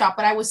workshop,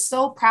 but I was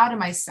so proud of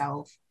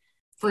myself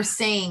for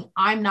saying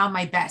I'm not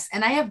my best.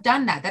 And I have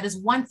done that. That is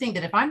one thing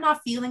that if I'm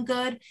not feeling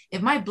good,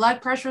 if my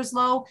blood pressure is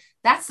low,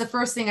 that's the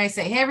first thing I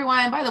say. Hey,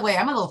 everyone, by the way,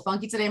 I'm a little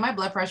funky today. My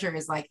blood pressure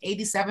is like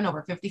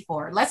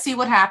 87/54. Let's see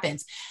what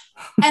happens.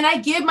 And I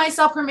give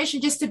myself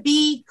permission just to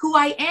be who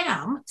I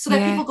am so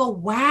that people go,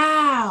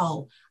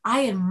 wow,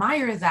 I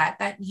admire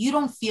that you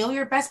don't feel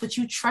your best, but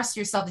you trust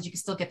yourself that you can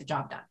still get the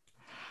job done.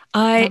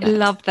 I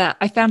love that.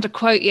 I found a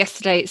quote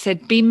yesterday. It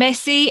said, be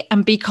messy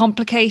and be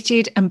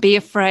complicated and be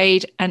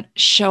afraid and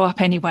show up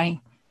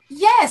anyway.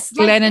 Yes.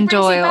 Glennon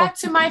Doyle. Back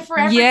to my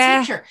forever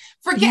teacher.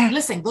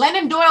 Listen,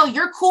 Glennon Doyle,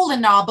 you're cool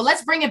and all, but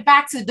let's bring it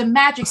back to the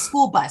magic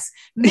school bus.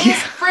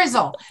 Miss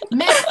Frizzle.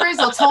 Miss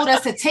Frizzle told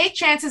us to take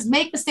chances,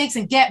 make mistakes,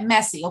 and get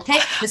messy. Okay.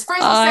 Miss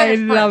Frizzle said it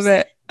first. I love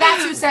it.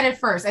 That's who said it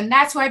first. And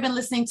that's who I've been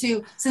listening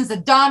to since the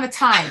dawn of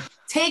time.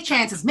 Take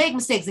chances, make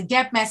mistakes, and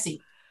get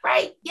messy.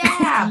 Right?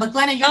 Yeah. But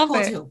Glennon, you're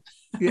cool too.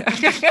 Yeah.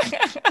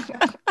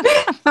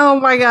 Oh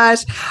my gosh.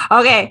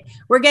 Okay.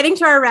 We're getting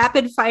to our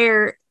rapid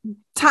fire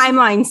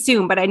timeline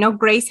soon, but I know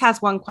Grace has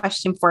one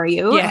question for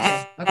you.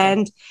 Yes.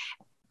 And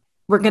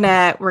we're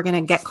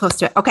gonna get close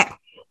to it. Okay.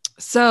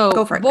 So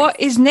go for it, what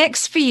Grace. is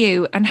next for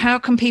you and how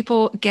can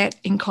people get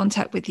in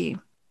contact with you?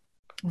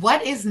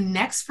 What is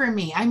next for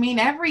me? I mean,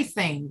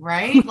 everything,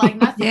 right? Like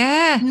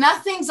nothing,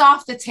 nothing's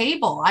off the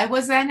table. I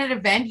was at an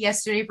event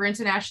yesterday for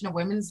International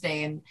Women's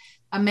Day, and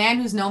a man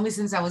who's known me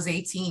since I was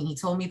 18, he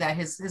told me that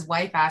his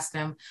wife asked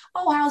him,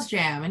 oh, how's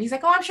Jam? And he's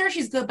like, oh, I'm sure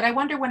she's good, but I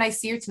wonder when I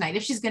see her tonight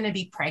if she's going to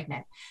be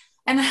pregnant.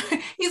 And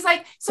he's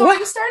like, so are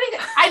you starting?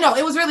 I know,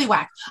 it was really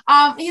whack.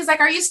 He's like,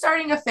 are you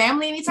starting a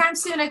family anytime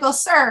soon? I go,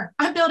 sir,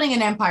 I'm building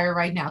an empire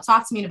right now.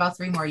 Talk to me in about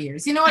 3 more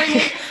years. You know what I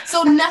mean?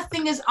 So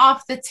nothing is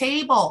off the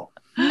table.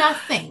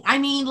 Nothing. I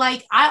mean,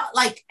 like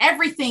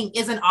everything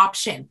is an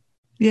option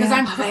because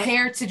I'm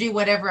prepared to do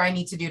whatever I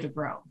need to do to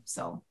grow.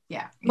 So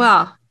yeah.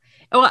 Well,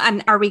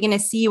 and are we going to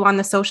see you on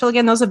the social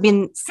again? Those have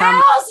been some.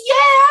 Hells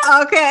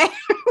yeah. Okay.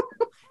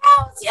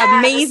 Hells yeah.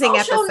 Amazing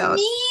the social episode.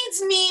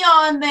 Needs me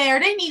on there.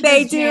 They need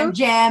this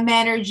jam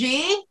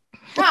energy.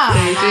 Come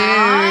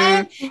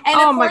on. And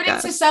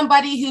according to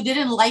somebody who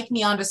didn't like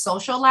me on the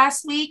social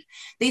last week,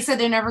 they said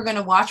they're never going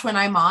to watch when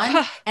I'm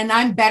on, and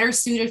I'm better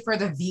suited for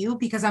The View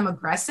because I'm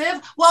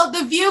aggressive. Well,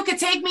 The View could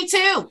take me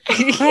too.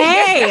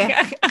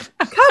 Hey,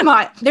 come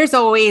on. There's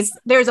always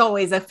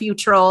a few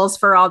trolls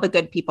for all the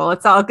good people.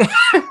 It's all good.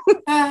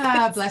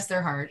 Bless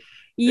their heart.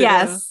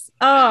 Yes.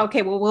 Oh,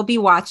 okay. Well, we'll be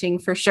watching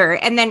for sure.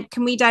 And then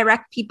can we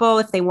direct people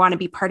if they want to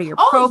be part of your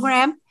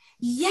program?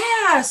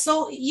 Yeah,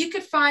 so you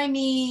could find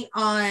me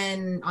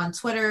on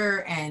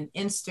Twitter and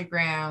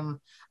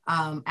Instagram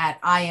at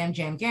I am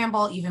Jam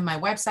Gamble. Even my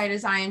website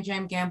is I am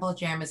Jam Gamble.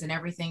 Jam is in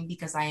everything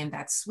because I am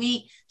that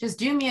sweet. Just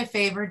do me a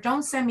favor.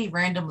 Don't send me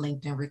random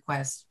LinkedIn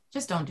requests.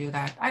 Just don't do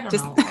that. I don't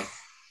know.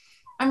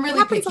 I'm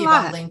really picky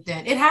about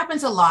LinkedIn. It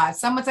happens a lot.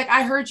 Someone's like,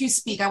 I heard you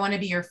speak. I want to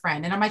be your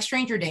friend. And I'm like,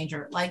 stranger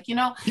danger. Like, you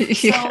know,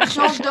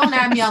 so don't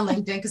add me on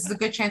LinkedIn because there's a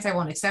good chance I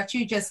won't accept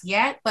you just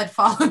yet, but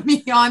follow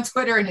me on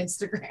Twitter and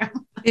Instagram.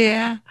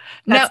 Yeah.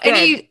 Now,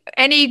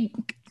 any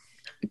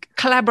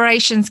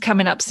collaborations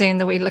coming up soon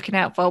that we're looking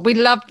out for? We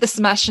love the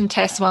Smash and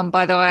Test one,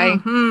 by the way.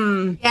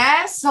 Mm-hmm.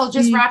 Yes. So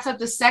just wrapped up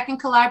the second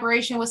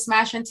collaboration with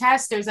Smash and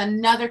Test. There's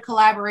another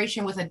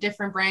collaboration with a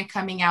different brand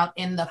coming out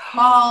in the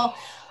fall.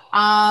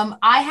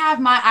 I have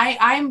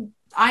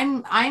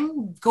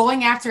I'm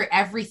going after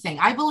everything.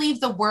 I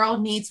believe the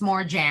world needs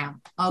more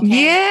jam. Okay.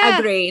 Yeah.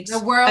 Agreed. The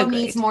world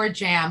needs more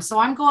jam. So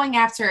I'm going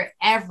after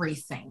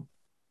everything.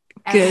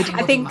 Good.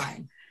 I think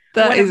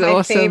that is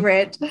awesome.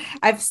 Favorite.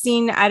 I've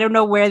seen, I don't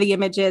know where the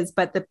image is,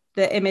 but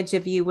the image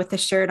of you with the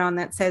shirt on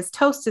that says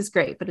toast is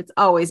great, but it's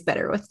always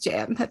better with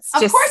jam. Of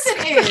course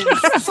it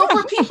is. So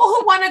for people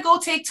who want to go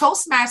take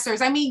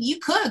Toastmasters, I mean, you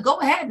could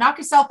go ahead, knock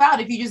yourself out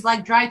if you just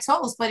like dry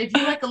toast. But if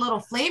you like a little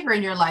flavor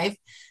in your life,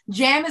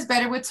 jam is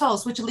better with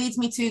toast, which leads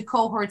me to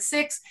cohort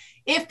 6.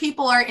 If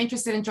people are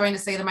interested in joining the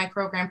State of My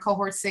program,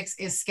 cohort 6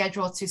 is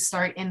scheduled to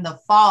start in the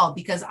fall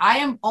because I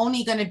am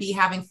only going to be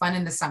having fun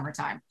in the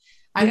summertime.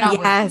 I'm not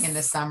working in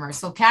the summer.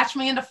 So catch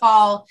me in the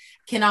fall.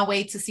 Cannot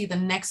wait to see the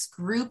next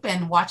group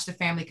and watch the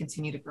family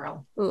continue to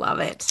grow. Love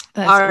it.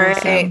 That's awesome.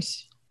 Right.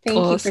 Thank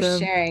you for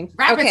sharing.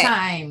 Rapid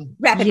time.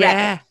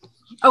 Rapid.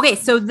 Okay.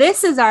 So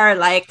this is our,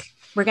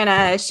 we're going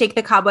to shake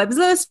the cobwebs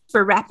loose.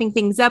 We're wrapping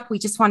things up. We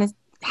just want to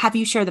have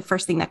you share the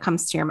first thing that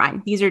comes to your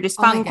mind. These are just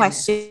fun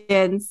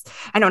questions.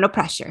 I know, no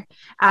pressure.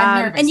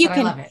 I'm nervous, and you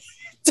I love it.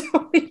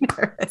 Don't be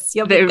nervous.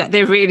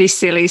 They're really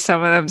silly,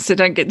 some of them. So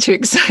don't get too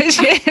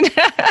excited.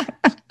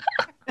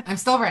 I'm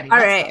still ready. All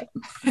right.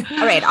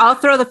 I'll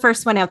throw the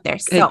first one out there.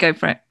 So go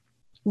for it.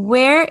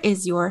 Where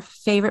is your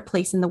favorite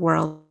place in the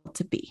world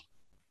to be?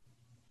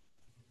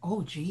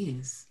 Oh,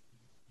 geez.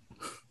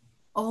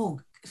 Oh,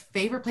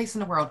 favorite place in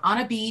the world. On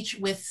a beach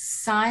with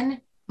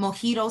sun,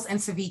 mojitos, and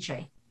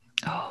ceviche.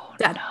 Oh,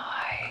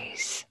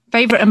 nice.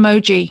 Favorite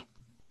emoji?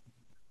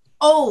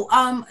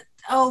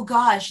 Oh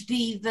gosh,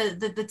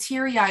 the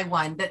teary eye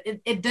one that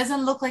it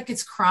doesn't look like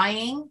it's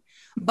crying,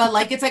 but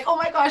like it's like, oh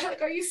my gosh,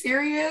 like, are you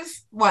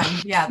serious? One,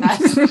 yeah,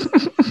 that's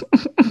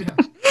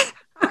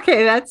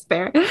okay, that's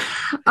fair.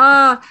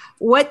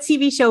 What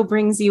TV show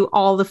brings you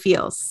all the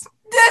feels?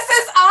 This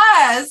Is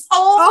Us.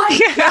 Oh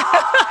my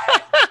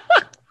god.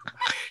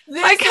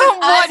 I can't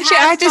watch it.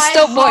 I just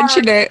stopped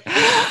watching it.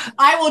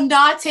 I will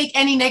not take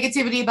any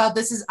negativity about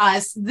This Is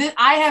Us.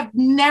 I have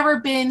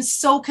never been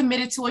so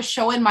committed to a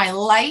show in my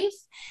life.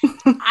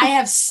 I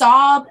have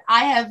sobbed.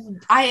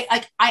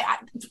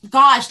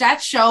 Gosh,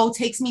 that show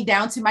takes me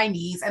down to my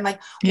knees. And one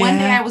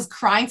day I was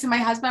crying to my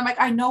husband. I'm like,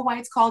 I know why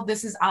it's called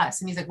This Is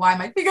Us. And he's like, why? I'm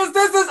like, because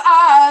this is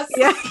us.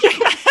 Yeah.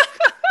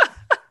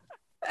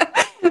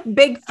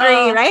 Big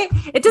 3, right?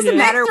 It doesn't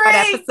matter what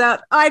episode.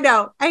 I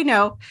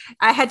know.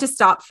 I had to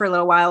stop for a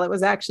little while. It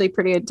was actually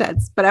pretty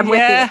intense, but I'm with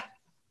you.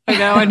 I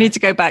know. I need to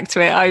go back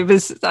to it. I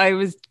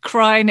was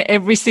crying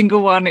every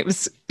single one. It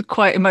was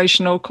quite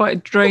emotional,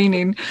 quite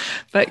draining.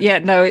 But yeah,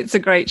 no, it's a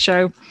great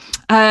show.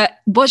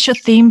 What's your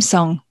theme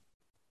song?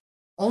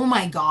 Oh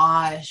my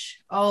gosh.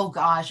 Oh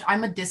gosh.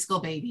 I'm a disco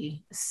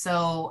baby.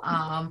 So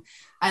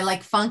I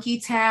like Funky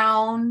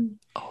Town.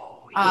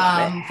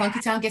 Funky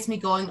Town gets me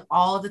going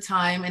all the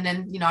time. And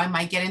then, I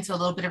might get into a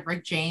little bit of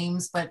Rick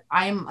James, but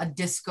I'm a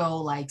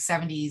disco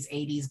 70s,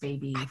 80s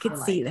baby. I could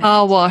see that.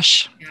 Oh,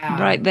 Wash.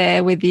 Yeah. Right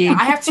there with you. Yeah,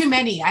 I have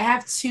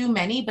too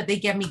many, but they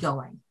get me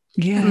going.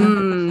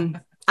 Yeah.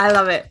 I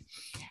love it.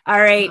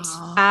 All right.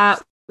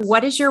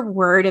 What is your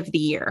word of the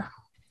year?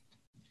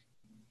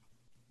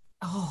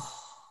 Oh,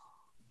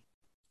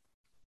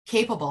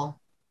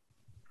 capable.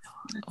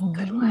 Oh,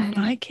 good one.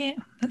 I like it.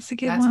 That's a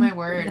good one. That's my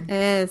word. It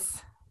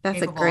is. That's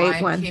capable. A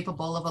great one. I'm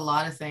capable of a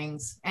lot of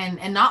things.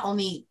 And not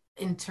only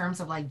in terms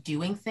of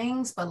doing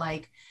things, but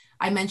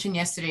I mentioned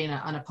yesterday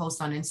on a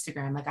post on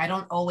Instagram, like I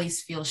don't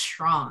always feel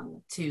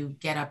strong to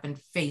get up and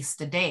face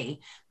the day,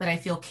 but I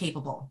feel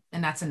capable,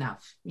 and that's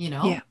enough,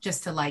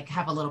 just to like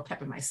have a little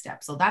pep in my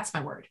step. So that's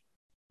my word.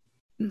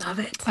 Love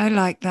it. I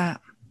like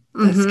that.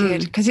 That's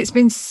good, because it's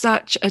been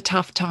such a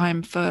tough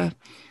time for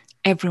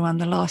everyone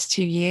the last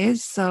 2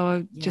 years.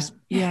 So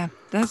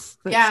that's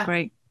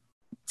great.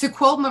 To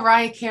quote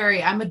Mariah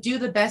Carey, I'm gonna do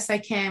the best I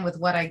can with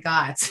what I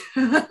got.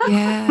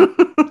 Yeah.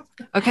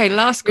 Okay,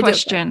 last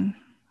question.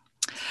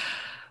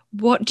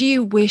 What do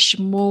you wish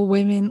more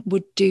women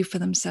would do for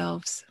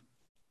themselves?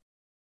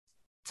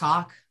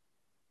 Talk.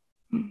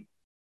 Yeah.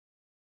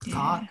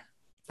 Talk.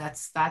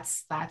 That's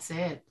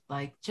it.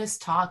 Like,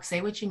 just talk.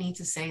 Say what you need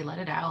to say. Let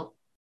it out.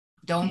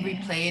 Don't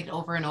replay it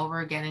over and over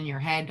again in your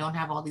head. Don't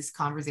have all these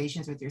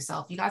conversations with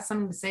yourself. You got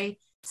something to say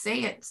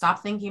it.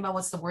 Stop thinking about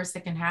what's the worst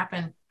that can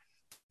happen,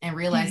 and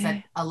realize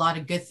that a lot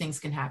of good things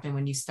can happen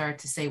when you start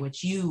to say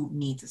what you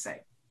need to say.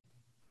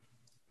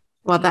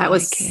 Well, that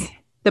was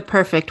the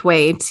perfect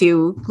way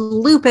to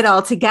loop it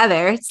all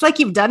together. It's like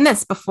you've done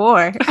this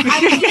before.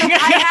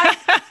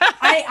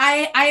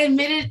 I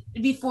admitted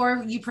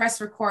before you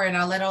press record, and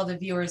I'll let all the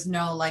viewers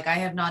know, like, I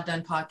have not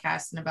done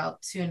podcasts in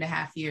about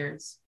 2.5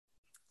 years.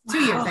 Wow.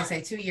 2 years, I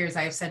say 2 years.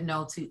 I have said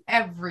no to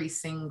every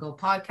single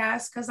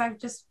podcast because I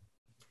just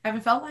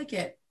haven't felt like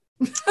it.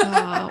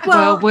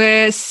 Well,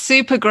 we're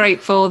super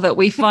grateful that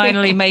we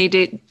finally made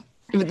it.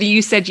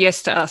 You said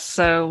yes to us.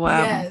 So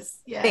yes.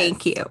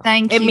 Thank you.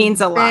 Thank you. It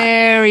means a lot.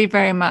 Very,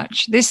 very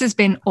much. This has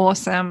been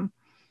awesome.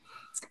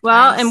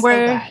 Well, and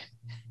we're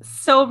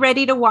so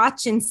ready to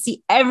watch and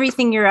see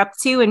everything you're up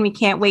to. And we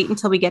can't wait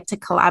until we get to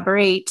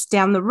collaborate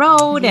down the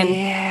road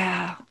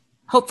and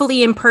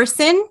hopefully in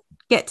person.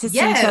 Get to see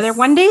each other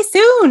one day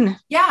soon.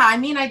 Yeah, I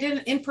mean, I did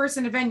an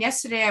in-person event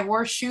yesterday. I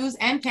wore shoes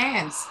and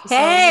pants.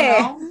 Hey.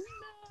 So,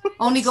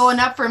 only going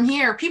up from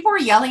here. People were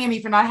yelling at me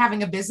for not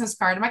having a business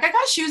card. I'm like, I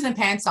got shoes and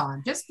pants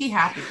on. Just be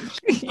happy.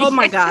 Oh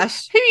my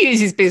gosh. Who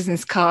uses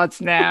business cards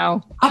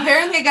now?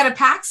 Apparently I got to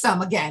pack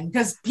some again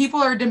because people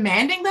are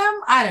demanding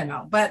them. I don't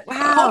know, but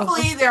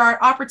hopefully there are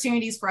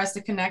opportunities for us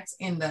to connect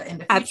in the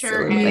future.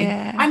 Absolutely.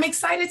 And I'm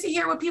excited to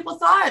hear what people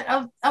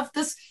thought of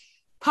this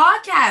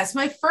podcast,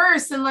 my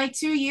first in like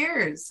 2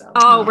 years.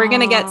 So. We're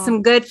gonna get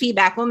some good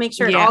feedback. We'll make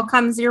sure it all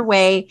comes your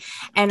way.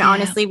 And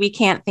honestly, we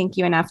can't thank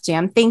you enough,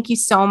 Jam. Thank you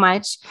so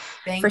much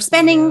for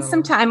spending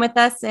some time with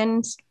us.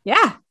 And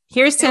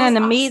here's to an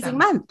amazing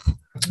month.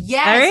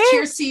 Yes,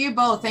 cheers to you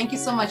both. Thank you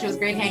so much. It was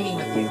great hanging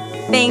with you.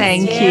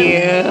 Thank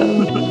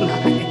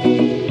you.